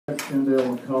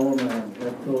Tyndale McCollum and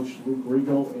head coach Luke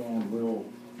Riegel, and we'll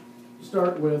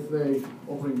start with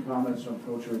opening comments from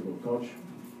Coach Riegel. Coach?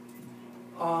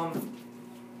 I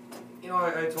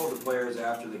told the players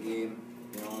after the game,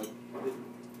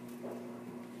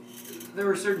 there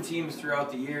were certain teams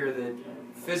throughout the year that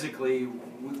physically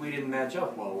we didn't match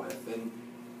up well with, and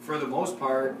for the most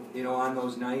part, on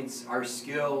those nights, our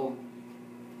skill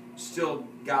still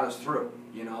got us through,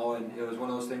 and it was one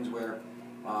of those things where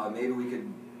maybe we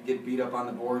could get beat up on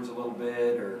the boards a little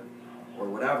bit or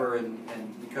whatever, and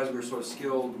because we were so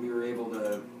skilled, we were able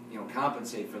to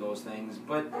compensate for those things.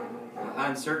 But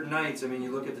on certain nights,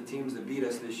 you look at the teams that beat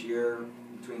us this year,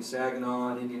 between Saginaw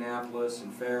and Indianapolis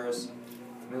and Ferris,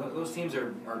 those teams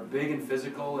are big and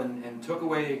physical and took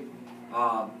away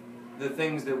the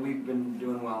things that we've been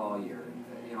doing well all year.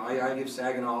 I give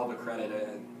Saginaw all the credit.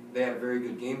 They had a very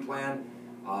good game plan.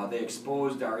 They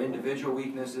exposed our individual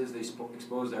weaknesses. They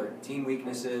exposed our team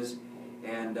weaknesses,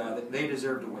 and they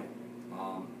deserve to win.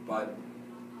 But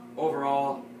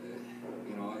overall,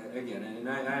 again, and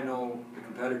I know the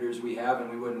competitors we have, and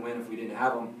we wouldn't win if we didn't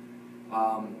have them.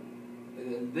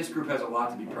 This group has a lot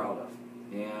to be proud of,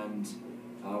 and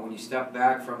when you step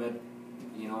back from it,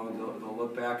 they'll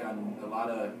look back on a lot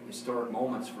of historic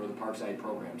moments for the Parkside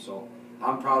program. So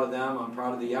I'm proud of them. I'm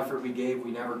proud of the effort we gave.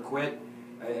 We never quit.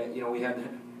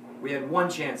 We had one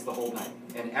chance the whole night,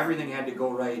 and everything had to go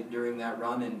right during that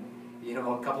run. And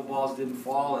a couple balls didn't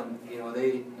fall, and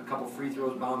a couple free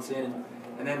throws bounced in,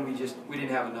 and then we didn't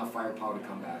have enough firepower to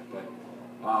come back. But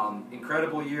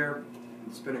incredible year.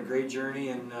 It's been a great journey,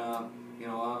 and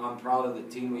I'm proud of the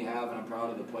team we have, and I'm proud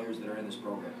of the players that are in this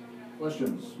program.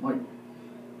 Questions, Mike?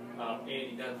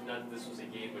 Andy, not that this was a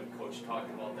game, but Coach talked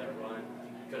about that run.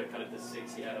 Could have cut it to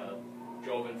 6. He had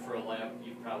drove in for a lap.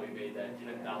 You probably made that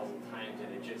 10,000 times,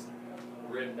 and it just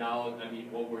ripped out.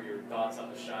 What were your thoughts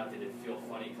on the shot? Did it feel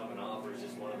funny coming off, or is it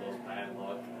just one of those bad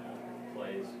luck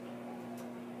plays?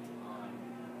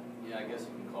 Yeah, I guess you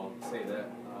can say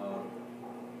that.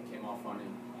 Came off funny.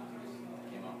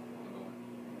 Came out.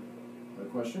 A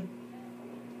question?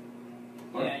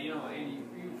 Yeah, Andy,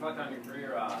 you reflect on your career.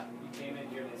 You came in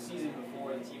here the season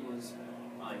before the team was,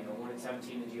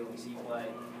 1-17 in GOVC play.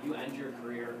 You end your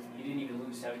career. You didn't even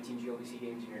lose 17 GOVC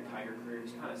games in your entire career.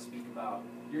 Just kind of speak about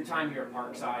your time here at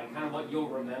Parkside and kind of what you'll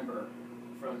remember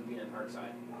from being at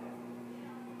Parkside.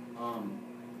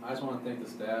 I just want to thank the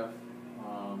staff,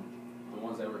 the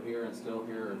ones that were here and still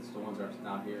here, and the ones that are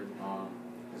not here.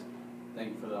 Just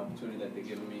thank you for the opportunity that they've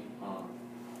given me.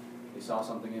 They saw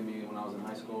something in me when I was in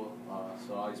high school,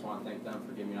 so I just want to thank them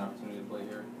for giving me an opportunity to play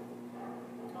here.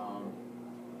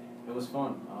 It was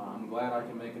fun. I'm glad I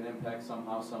can make an impact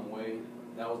somehow, some way.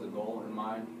 That was the goal in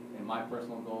my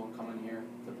personal goal coming here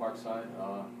to Parkside.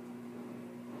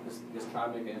 Just try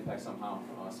to make an impact somehow,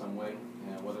 some way,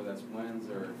 and whether that's wins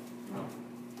or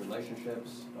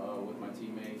relationships with my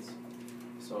teammates.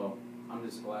 So I'm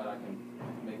just glad I can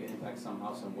make an impact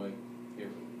somehow, some way here.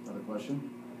 Another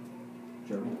question?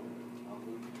 Jeremy?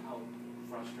 How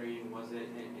frustrating was it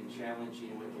and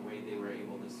challenging with the way they were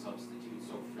able to substitute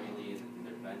so freely in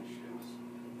their bench? It was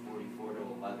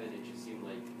 44-11. It just seemed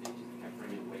like they just kept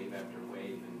bringing wave after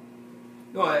wave.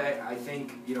 No, I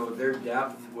think their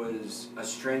depth was a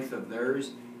strength of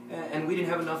theirs, and we didn't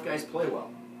have enough guys play well.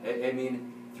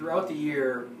 Throughout the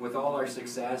year, with all our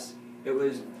success, it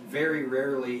was very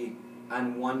rarely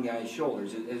on one guy's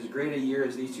shoulders. As great a year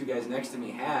as these two guys next to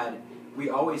me had, we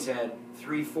always had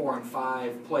 3, 4, and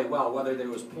 5 play well, whether there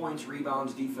was points,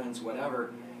 rebounds, defense,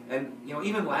 whatever. And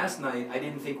even last night, I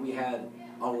didn't think we had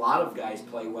a lot of guys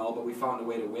play well, but we found a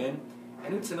way to win. I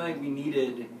knew tonight we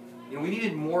needed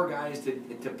more guys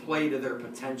to play to their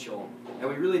potential, and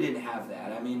we really didn't have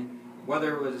that.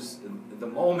 Whether it was the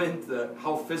moment,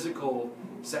 how physical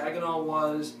Saginaw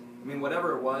was,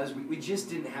 whatever it was, we just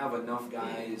didn't have enough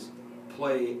guys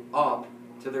play up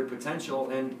to their potential.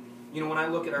 And when I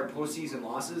look at our postseason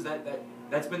losses,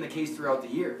 that's been the case throughout the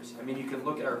years. You can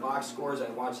look at our box scores. I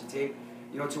watched the tape.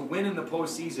 To win in the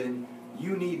postseason,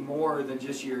 you need more than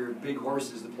just your big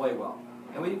horses to play well.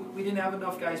 And we didn't have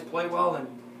enough guys play well, and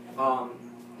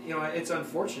it's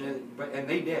unfortunate, and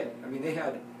they did.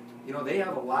 They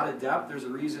have a lot of depth. There's a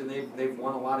reason they've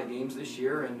won a lot of games this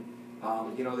year, and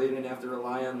they didn't have to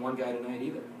rely on one guy tonight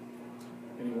either.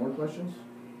 Any more questions?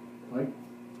 Mike?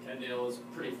 Tyndale is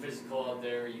pretty physical out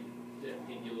there.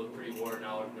 You look pretty worn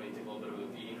out. You take a little bit of a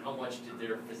beating. How much did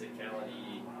their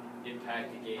physicality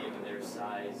impact the game and their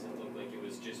size? It looked like it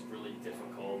was just really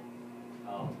difficult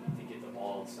to get the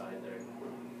ball inside there.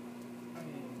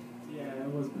 Yeah,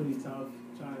 it was pretty tough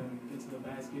trying to get to the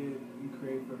basket and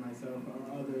create for myself or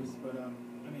others. But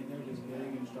they're just big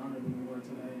and stronger than we were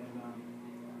today, and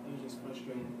it was just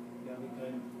frustrating that we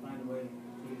couldn't find a way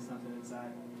to get something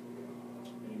inside.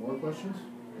 Any more questions?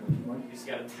 Mike? You just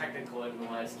got a technical in the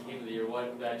last game of the year.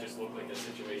 What that just looked like a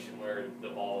situation where the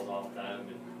ball was off them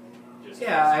and just.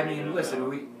 Yeah, I mean, listen,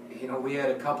 we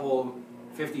had a couple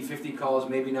 50-50 calls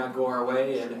maybe not go our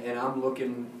way, and I'm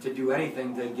looking to do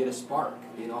anything to get a spark.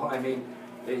 I mean,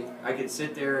 I could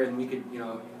sit there and we could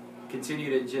continue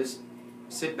to just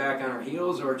sit back on our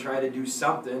heels or try to do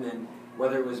something, and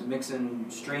whether it was mixing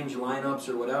strange lineups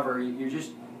or whatever, you're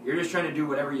just trying to do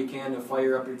whatever you can to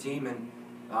fire up your team. And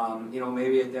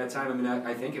maybe at that time, I mean,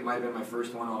 I think it might have been my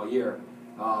first one all year,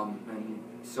 and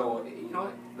so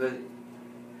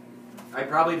I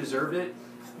probably deserved it,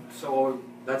 so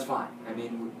that's fine. I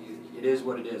mean, it is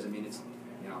what it is. I mean, it's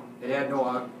it had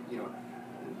no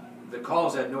the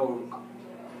calls had no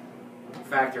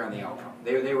factor on the outcome.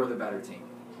 They were the better team.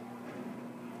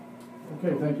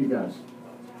 Okay, thank you guys.